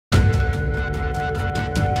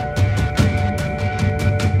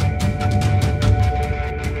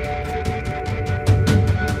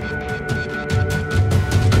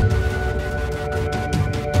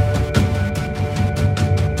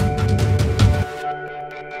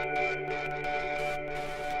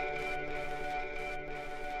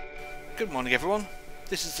Good morning everyone.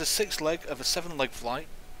 This is the sixth leg of a 7-leg flight,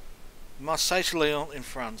 Marseille to Lyon in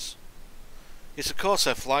France. It's a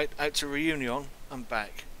Corsair flight out to Réunion and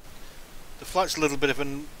back. The flight's a little bit of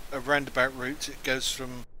a roundabout route. It goes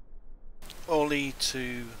from Orly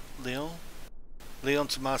to Lyon, Lyon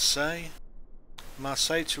to Marseille,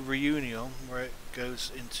 Marseille to Réunion where it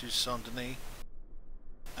goes into Saint Denis,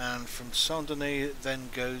 and from Saint Denis it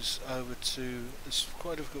then goes over to, it's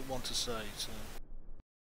quite a difficult one to say, so.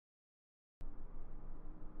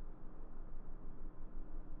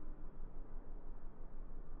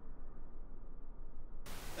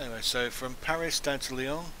 Anyway, so from Paris down to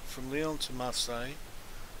Lyon, from Lyon to Marseille,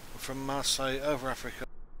 from Marseille over Africa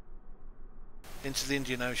into the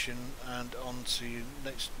Indian Ocean and on to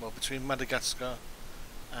next, well, between Madagascar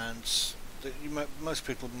and most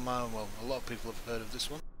people, well, a lot of people have heard of this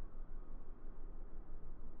one.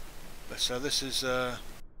 But so this is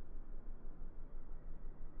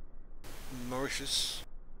Mauritius,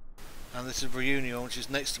 and this is Réunion, which is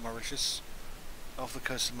next to Mauritius, off the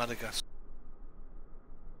coast of Madagascar.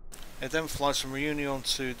 It then flies from Réunion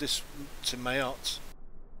to Mayotte,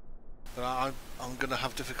 but I'm going to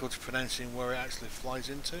have difficulty pronouncing where it actually flies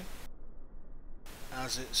into,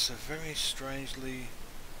 as it's a very strangely,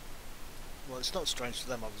 well, it's not strange to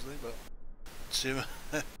them obviously, but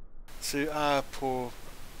to our poor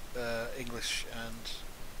English and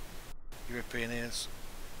European ears,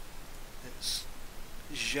 it's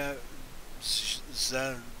Dzaoudzi.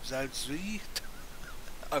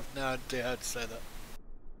 I've no idea how to say that.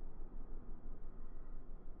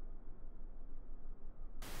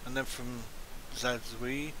 And then from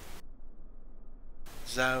Dzaoudzi,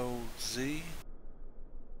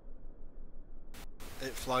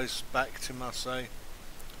 it flies back to Marseille,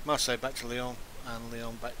 Marseille back to Lyon, and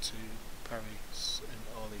Lyon back to Paris in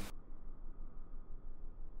Orly.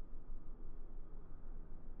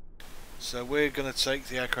 So we're going to take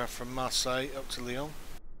the aircraft from Marseille up to Lyon,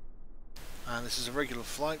 and this is a regular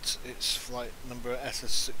flight. It's flight number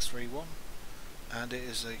SS631, and it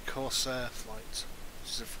is a Corsair flight,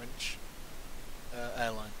 which is a French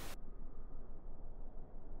airline.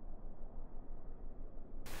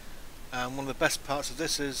 And one of the best parts of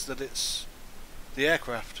this is that it's the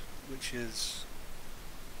aircraft, which is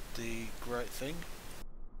the great thing.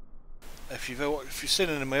 If you've seen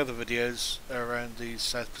any of my other videos around the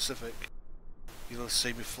South Pacific, you'll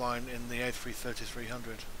see me flying in the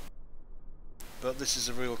A330-900. But this is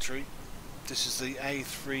a real treat. This is the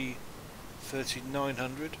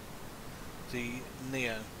A330-900, the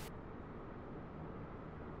Neo.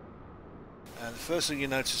 And the first thing you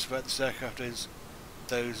notice about this aircraft is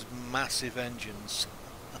those massive engines.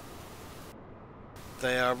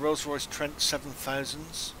 They are Rolls-Royce Trent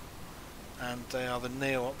 7000s, and they are the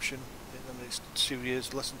Neo option. I mean, it's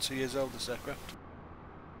less than 2 years old, this aircraft.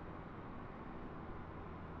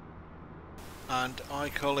 And I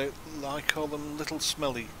call them Little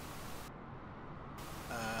Smelly.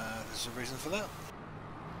 There's a reason for that.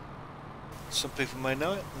 Some people may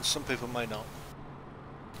know it, and some people may not.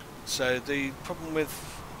 So the problem with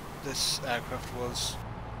this aircraft was,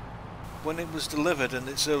 when it was delivered in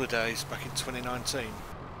its early days back in 2019,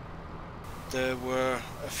 there were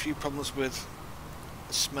a few problems with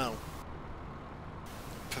the smell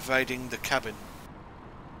pervading the cabin.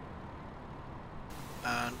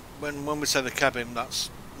 And when we say the cabin, that's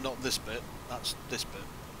not this bit, that's this bit.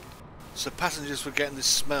 So passengers were getting this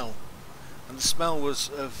smell, and the smell was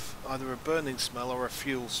of either a burning smell or a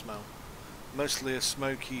fuel smell. Mostly a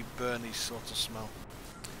smoky, burny sort of smell.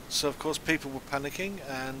 So of course people were panicking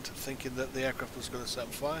and thinking that the aircraft was going to set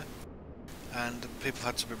on fire, and people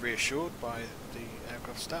had to be reassured by the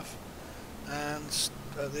aircraft staff and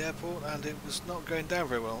at the airport, and it was not going down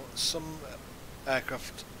very well. Some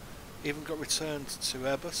aircraft even got returned to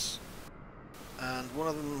Airbus, and one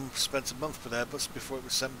of them spent a month with Airbus before it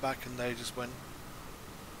was sent back, and they just went,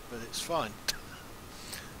 but it's fine.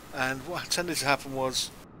 And what tended to happen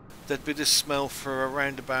was there'd be this smell for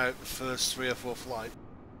around about the first 3 or 4 flights,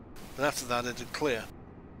 but after that it'd clear.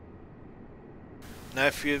 Now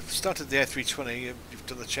if you've started the A320, you've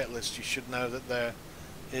done the checklist, you should know that there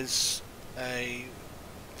is a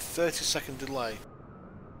 30-second delay,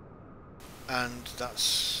 and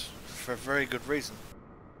that's for a very good reason.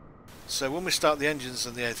 So when we start the engines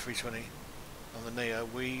on the A320, on the Neo,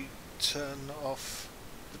 we turn off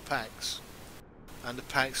the packs, and the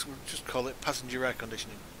packs, we'll just call it passenger air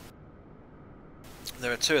conditioning.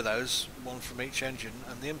 There are 2 of those, one from each engine,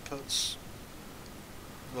 and the inputs,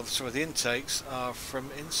 well, sorry, the intakes are from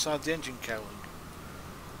inside the engine cowling.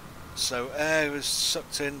 So air is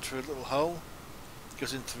sucked in through a little hole,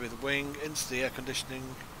 goes in through the wing, into the air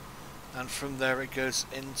conditioning, and from there it goes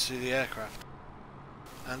into the aircraft.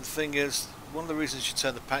 And the thing is, one of the reasons you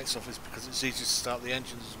turn the packs off is because it's easier to start the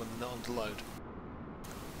engines when they're not under load.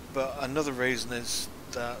 But another reason is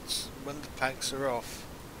that when the packs are off,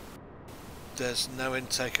 there's no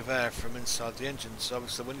intake of air from inside the engine. So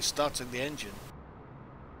obviously when you're starting the engine,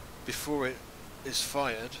 before it is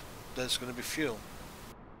fired, there's going to be fuel.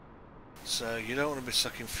 So you don't want to be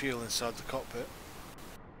sucking fuel inside the cockpit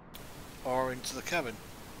or into the cabin.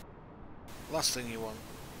 Last thing you want.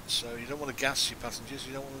 So you don't want to gas your passengers,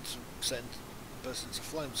 you don't want them to burst into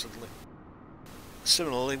flames suddenly.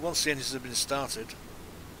 Similarly, once the engines have been started,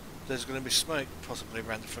 there's going to be smoke possibly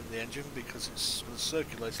around the front of the engine because it's going to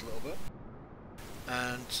circulate a little bit.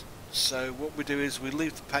 And so what we do is we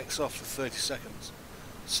leave the packs off for 30 seconds.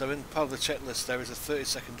 So in part of the checklist there is a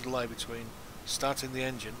 30-second delay between starting the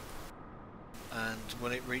engine and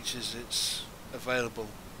when it reaches its available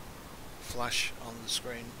flash on the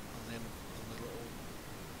screen on the little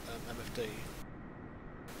MFD.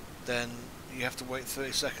 Then you have to wait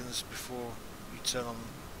 30 seconds before you turn on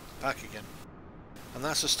the pack again. And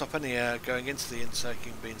that's to stop any air going into the intake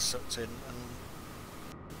and being sucked in and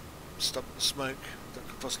stop the smoke that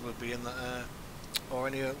could possibly be in that air or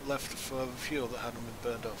any left further fuel that hadn't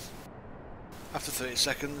been burned off. After 30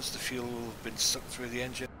 seconds the fuel will have been sucked through the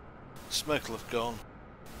engine, the smoke will have gone,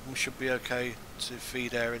 and we should be okay to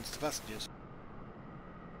feed air into the passengers.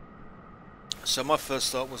 So my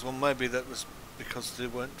first thought was, well, maybe that was because they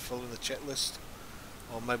weren't following the checklist,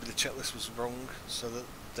 or maybe the checklist was wrong so that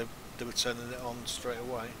they were turning it on straight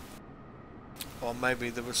away, or maybe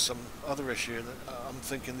there was some other issue. And I'm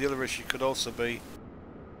thinking the other issue could also be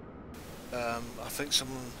I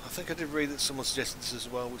think I did read that someone suggested this as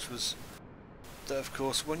well, which was that of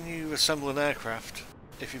course when you assemble an aircraft,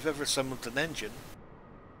 if you've ever assembled an engine,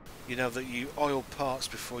 you know that you oil parts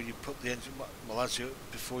before you put the engine,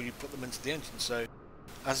 before you put them into the engine. So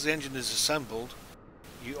as the engine is assembled,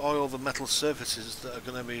 you oil the metal surfaces that are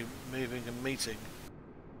going to be moving and meeting,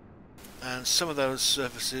 and some of those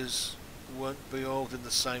surfaces won't be oiled in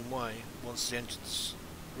the same way once the engine's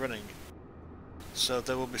running. So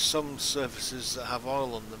there will be some surfaces that have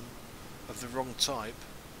oil on them of the wrong type,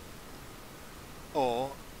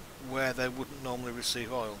 or where they wouldn't normally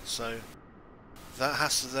receive oil. So that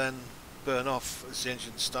has to then burn off as the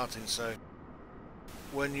engine's starting. So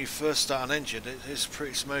when you first start an engine, it is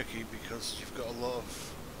pretty smoky because you've got a lot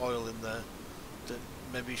of oil in there that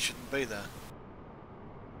maybe shouldn't be there.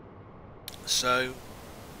 So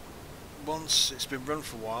once it's been run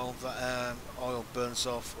for a while, that oil burns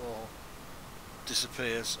off or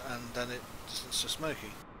disappears, and then it's so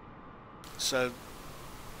smoky. So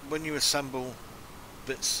when you assemble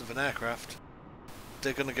bits of an aircraft,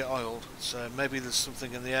 they're going to get oiled. So maybe there's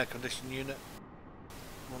something in the air conditioning unit,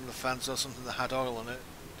 one of the fans or something that had oil on it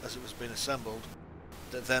as it was being assembled,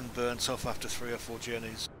 that then burnt off after 3 or 4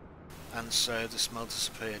 journeys, and so the smell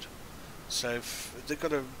disappeared. So they've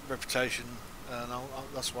got a reputation, and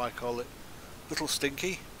that's why I call it Little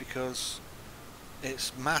Stinky, because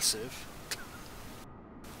it's massive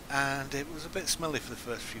and it was a bit smelly for the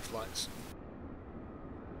first few flights.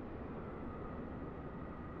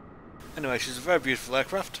 Anyway, she's a very beautiful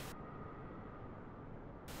aircraft,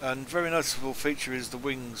 and very noticeable feature is the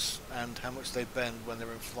wings and how much they bend when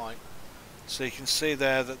they're in flight. So you can see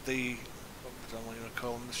there that I don't know what you want to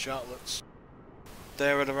call them, the sharklets,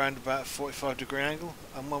 they're at around about a 45-degree angle,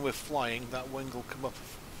 and when we're flying that wing will come up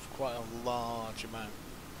quite a large amount,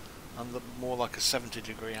 and more like a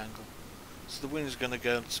 70-degree angle. So the wing's going to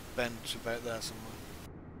go and bend to about there somewhere.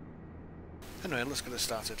 Anyway, let's get it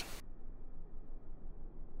started.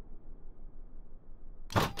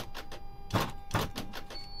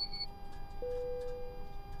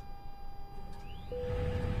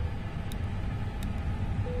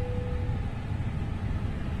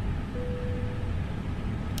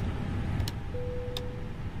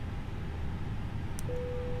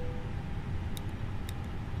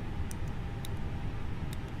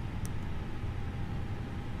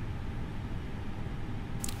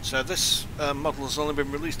 So this model has only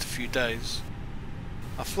been released a few days.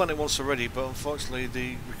 I've flown it once already, but unfortunately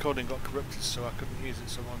the recording got corrupted, so I couldn't use it.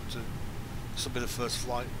 So I wanted to. This will be the first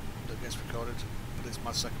flight that gets recorded, but it's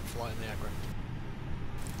my second flight in the aircraft.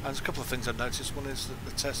 And there's a couple of things I've noticed. One is that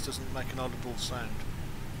the test doesn't make an audible sound.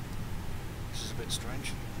 This is a bit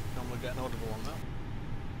strange. Normally get an audible on that.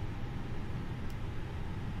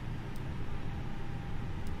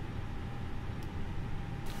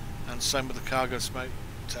 And same with the cargo smoke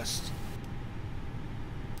test.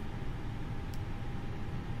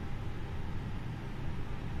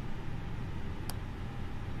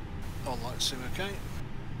 All lights seem okay.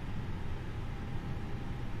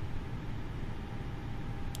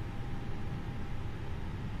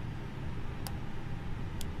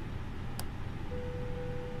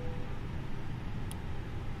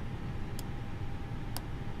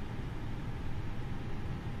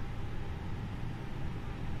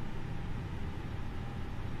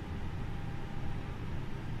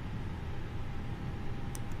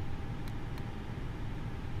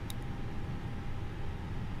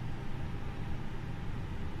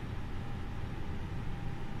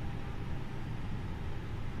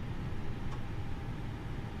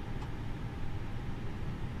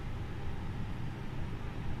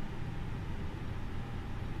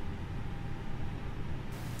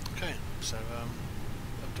 Okay, so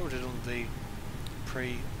I've already done the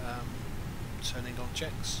turning on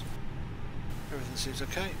checks. Everything seems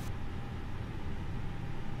okay.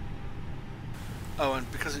 Oh,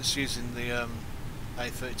 and because it's using the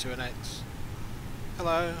A330-900neo.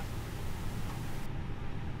 Hello.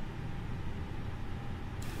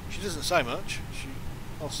 She doesn't say much. She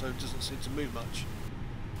also doesn't seem to move much.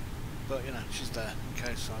 But you know, she's there in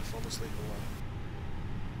case I fall asleep or whatever.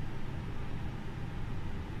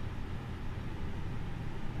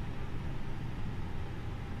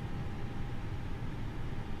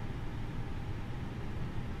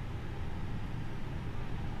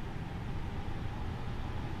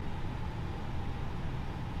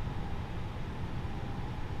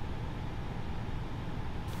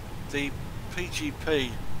 The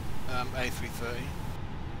PGP A330,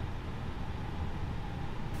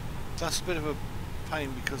 that's a bit of a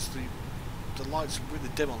pain because the lights are really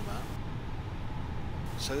dim on that,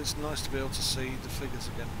 so it's nice to be able to see the figures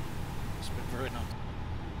again. It's been very nice.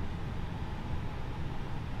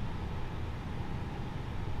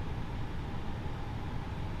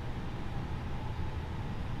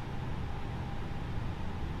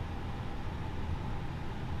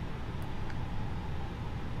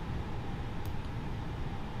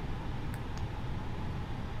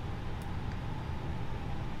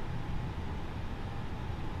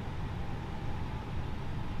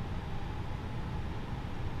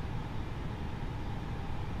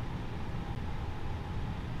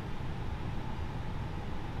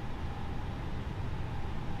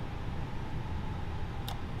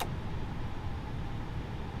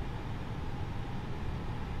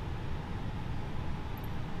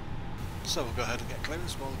 So we'll go ahead and get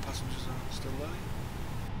clearance while the passengers are still loading.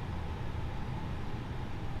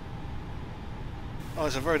 Oh,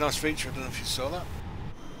 it's a very nice feature, I don't know if you saw that.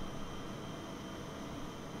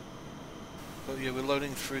 But yeah, we're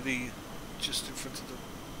loading through the, just in front of the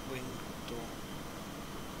wing door.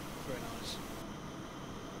 Very nice.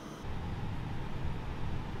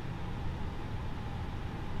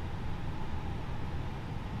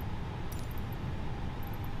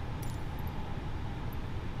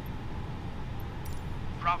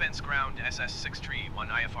 Province Ground SS631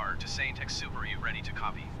 IFR to Saint-Exupéry, ready to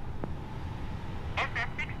copy.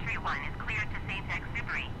 SS631 is cleared to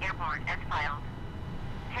Saint-Exupéry Airport as filed.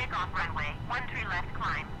 Takeoff runway 13 left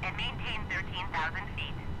climb and maintain 13,000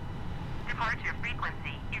 feet. Departure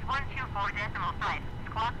frequency is 124.5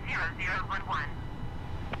 squawk 0011.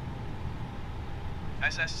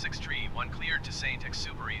 SS631 cleared to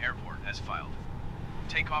Saint-Exupéry Airport as filed.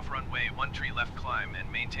 Takeoff runway 13 left climb and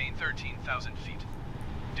maintain 13,000 feet.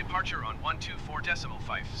 Departure on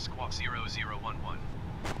 124.5 squawk 0011.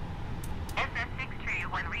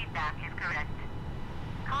 SS631 readback is correct.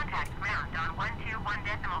 Contact ground on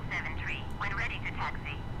 121.73 when ready to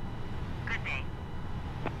taxi. Good day.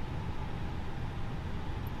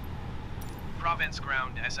 Province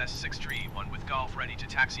Ground SS631 with Golf ready to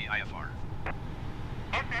taxi IFR.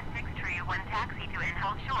 SS631 taxi to and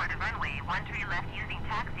hold short of runway 13 left using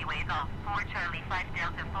taxiway Golf 4 Charlie 5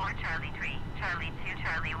 Delta 4 Charlie 3 Charlie 2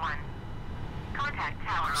 Charlie 1. Contact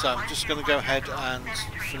tower. So I'm just going to go ahead and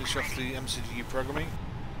finish off the MCDU programming,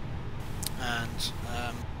 and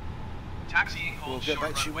taxiing we'll hold get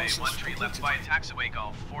short back to you runway once it's 13 left completed. via taxiway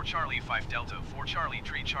Golf 4 Charlie 5 Delta 4 Charlie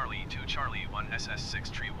 3 Charlie 2 Charlie 1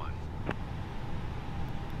 SS631.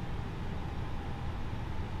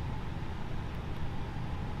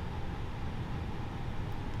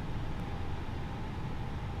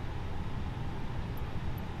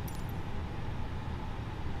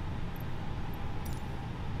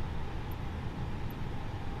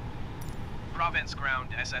 Province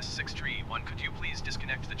Ground SS631, could you please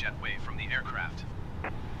disconnect the jetway from the aircraft?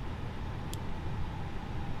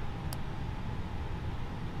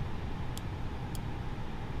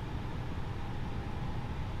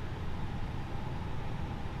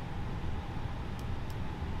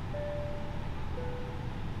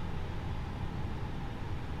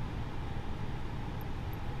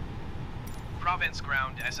 Province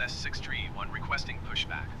Ground SS631 requesting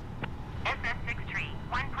pushback.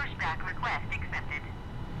 SS631 pushback request accepted.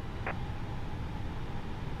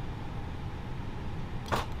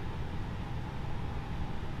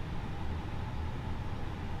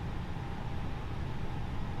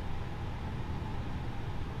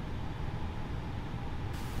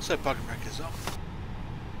 So parking brake is off.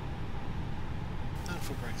 And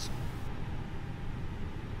full brakes on.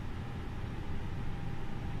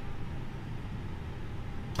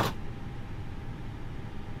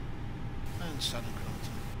 Standing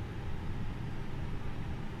chronometer.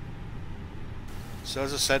 So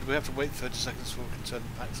as I said, we have to wait 30 seconds before we can turn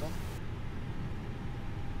the packs on.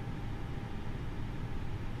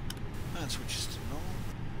 switches to normal.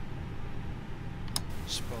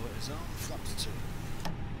 Spoiler is on, flaps 2.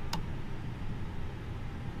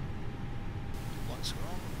 Lights are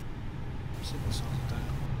on. Signal signs are down.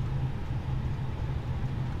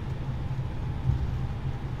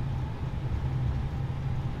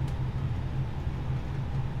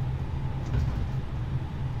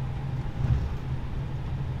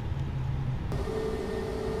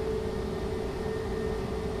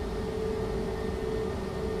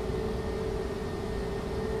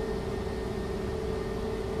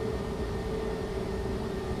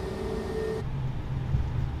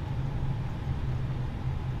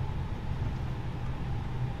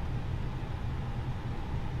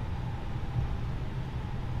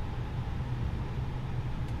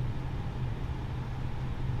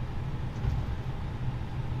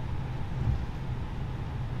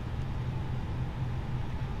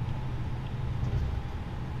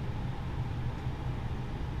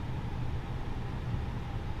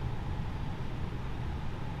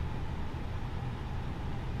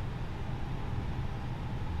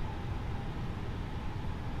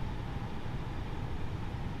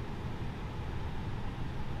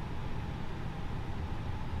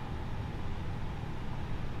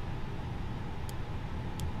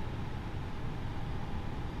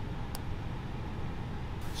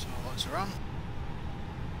 So lights are on.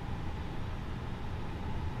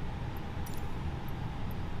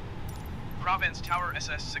 Provence Tower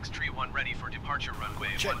SS631 ready for departure runway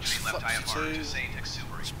 13 left IFR to Saint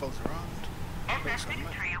Exupery. Spots around.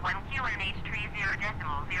 SS631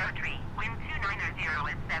 QNH30.03, wind 290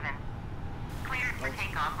 at 7. Cleared for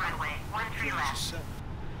takeoff runway 13 left.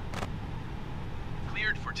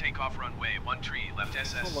 Cleared for takeoff runway 13 left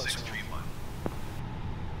SS631.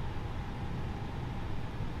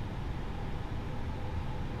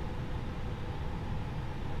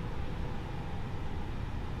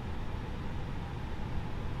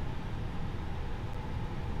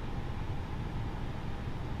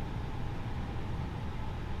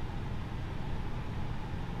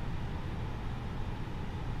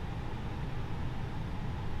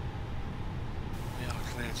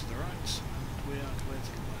 To the right, and we are clear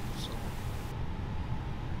to the left, so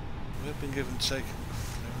we have been given taking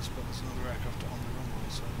clearance, but there's another aircraft on the runway,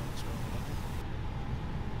 so that's where we're landing.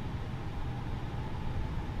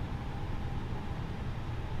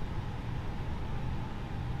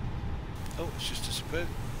 Oh, it's just disappeared.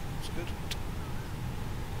 It's good.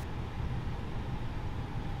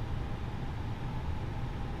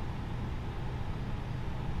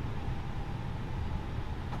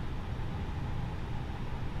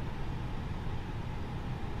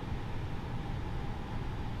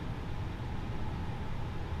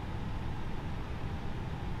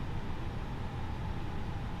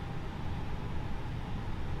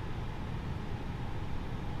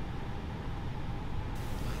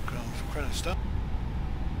 Credit stop.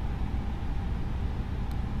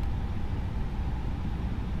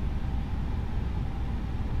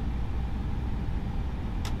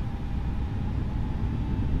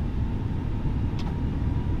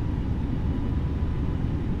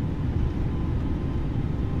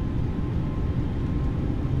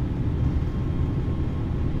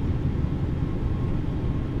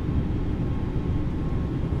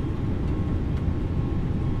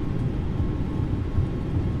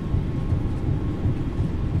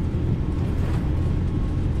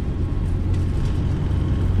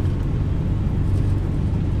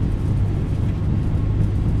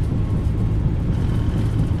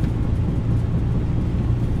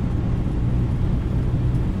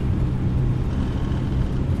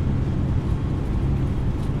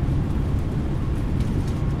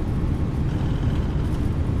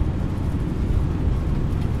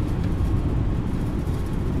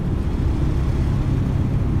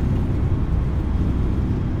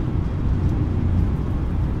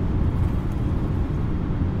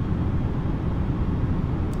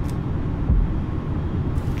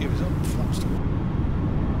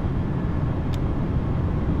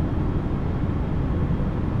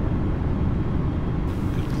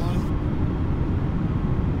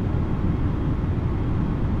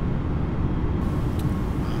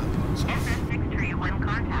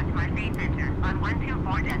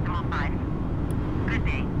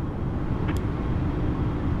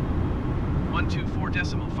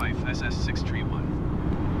 SS631.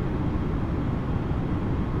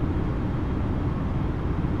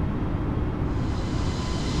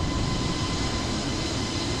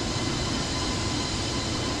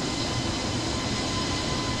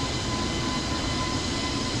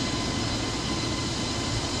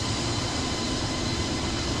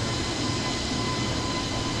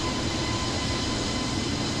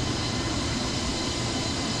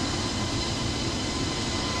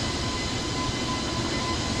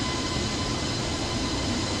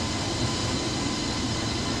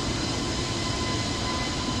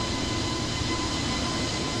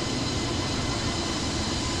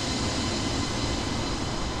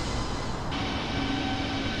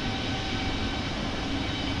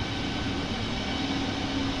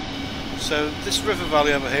 So this river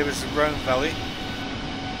valley over here is the Rhone Valley,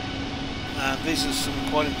 and these are some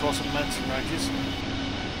quite important mountain ranges.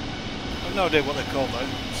 I've no idea what they're called though,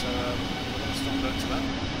 so let's not go into that.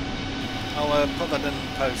 I'll put that in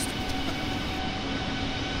post.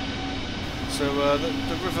 So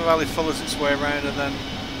the river valley follows its way around, and then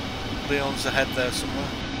Lyon's ahead there somewhere.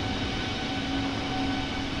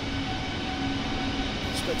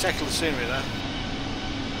 Spectacular scenery there.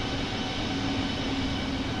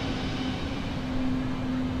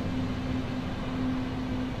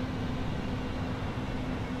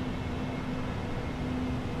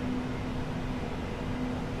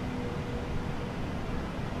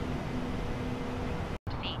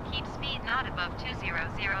 Keep speed not above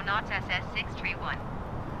 200 knots SS631.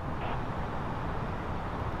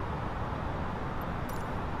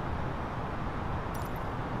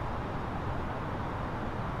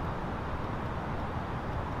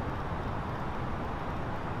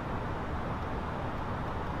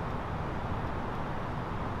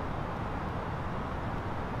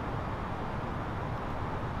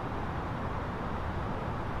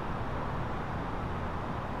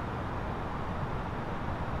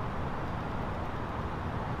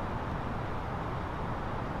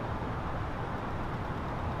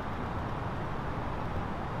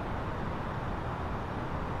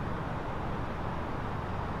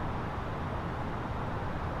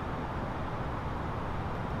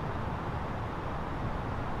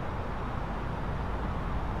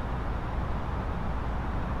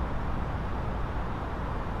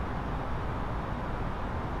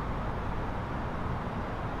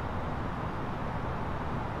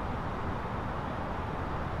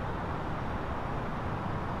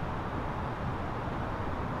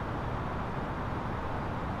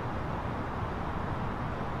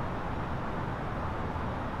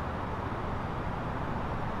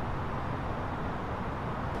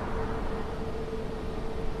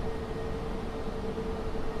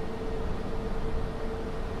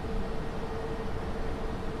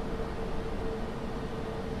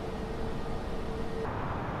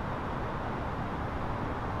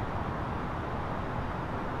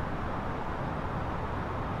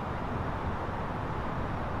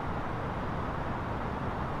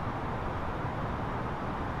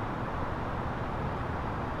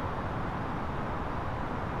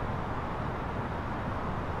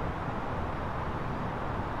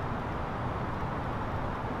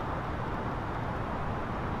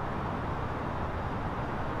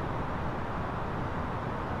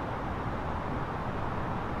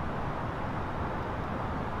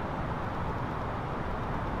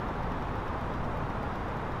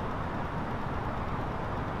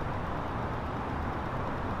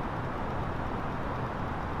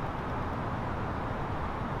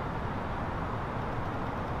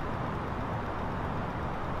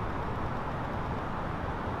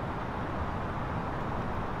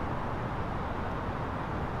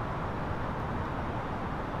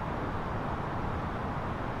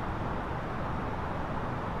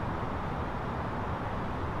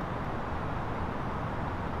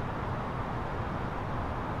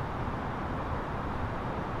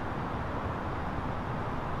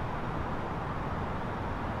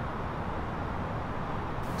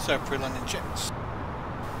 So pre-landing checks.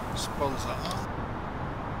 Spoilers are on.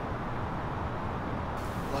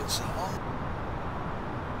 Lights are on.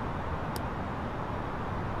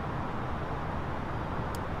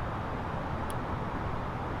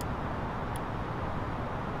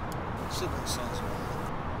 Signal signs are on.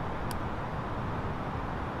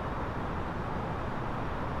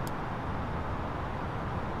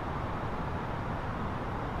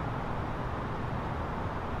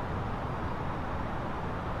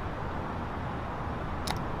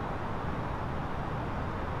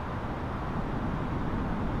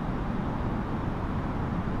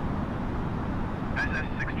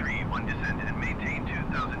 SS631 descend and maintain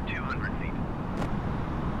 2,200 feet.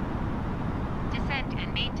 Descend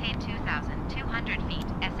and maintain 2,200 feet,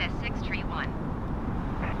 SS631.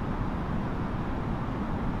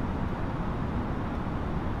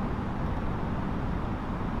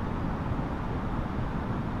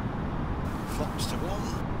 Flaps to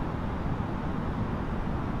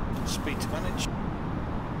 1. Speed to manage.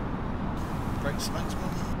 Brakes to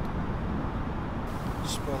maximum.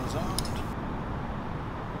 Spoilers armed.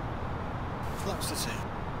 Flaps to 2.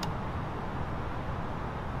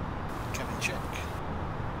 Cabin check.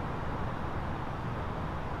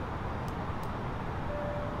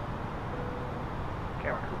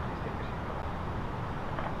 Camera crew, please take machine level.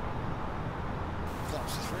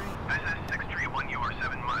 Flaps to 3. SS631, you are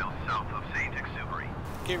 7 miles south of Saint Exupery.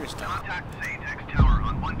 Gear is down. Contact Saint X Tower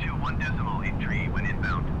on 121.83 when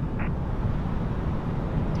inbound.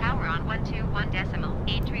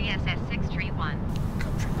 121.83 SS631.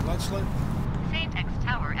 Capturing glide slope. Saint X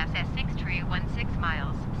Tower SS631 6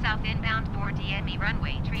 miles, south inbound 4 DME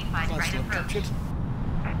runway 35 Glide right slope approach. captured.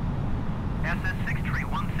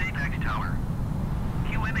 SS631 Saint X Tower.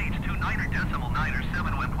 QNH 29.9 or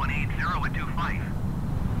 71.80 at 25.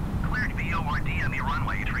 Cleared VOR DME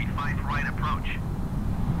runway 35 right approach.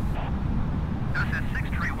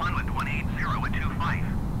 SS631 with 180 at 25.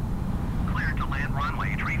 Cleared to land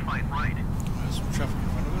runway 35 right. There's some traffic in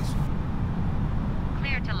front of us.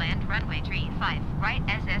 Clear to land runway 35 right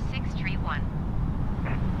SS631.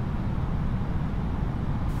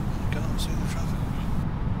 I cannot see the traffic.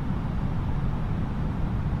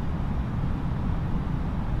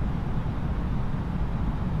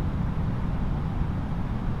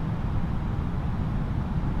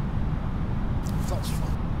 That's fine.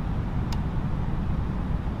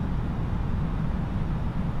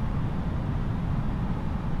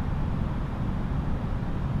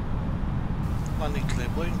 Landing clear,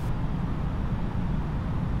 boy.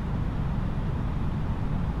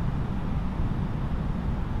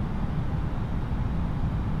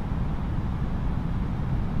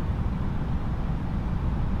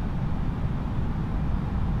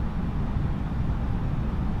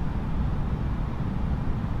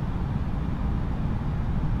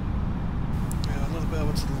 Yeah, a little bit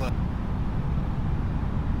over to the left.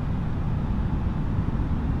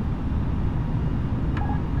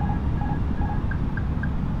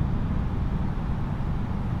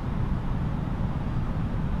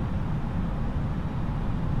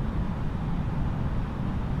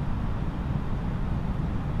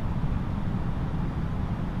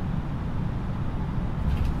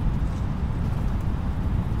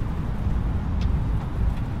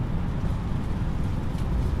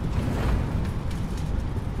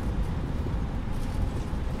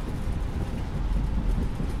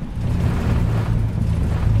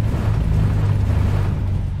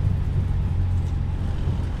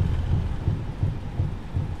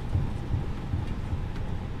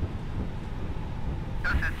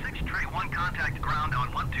 SS631 contact ground on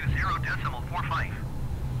 120.45.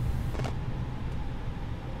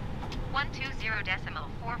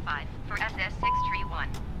 120.45 for SS631.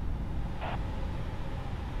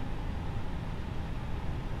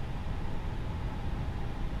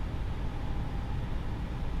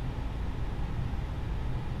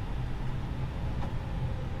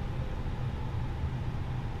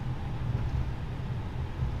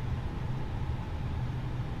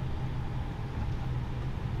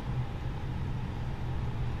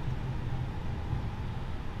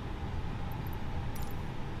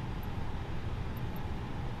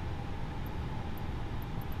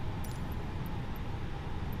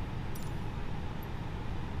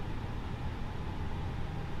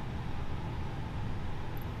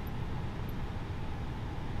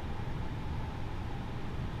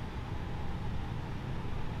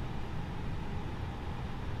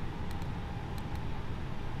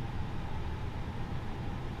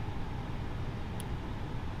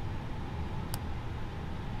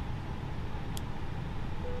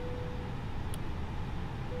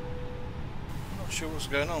 Not sure what's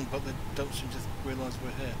going on, but they don't seem to realise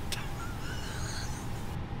we're here.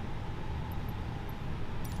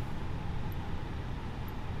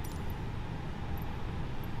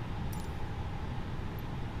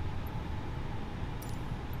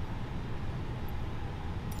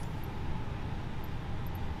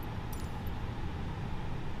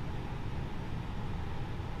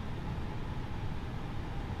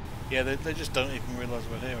 Yeah, they just don't even realise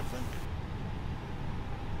we're here, I think.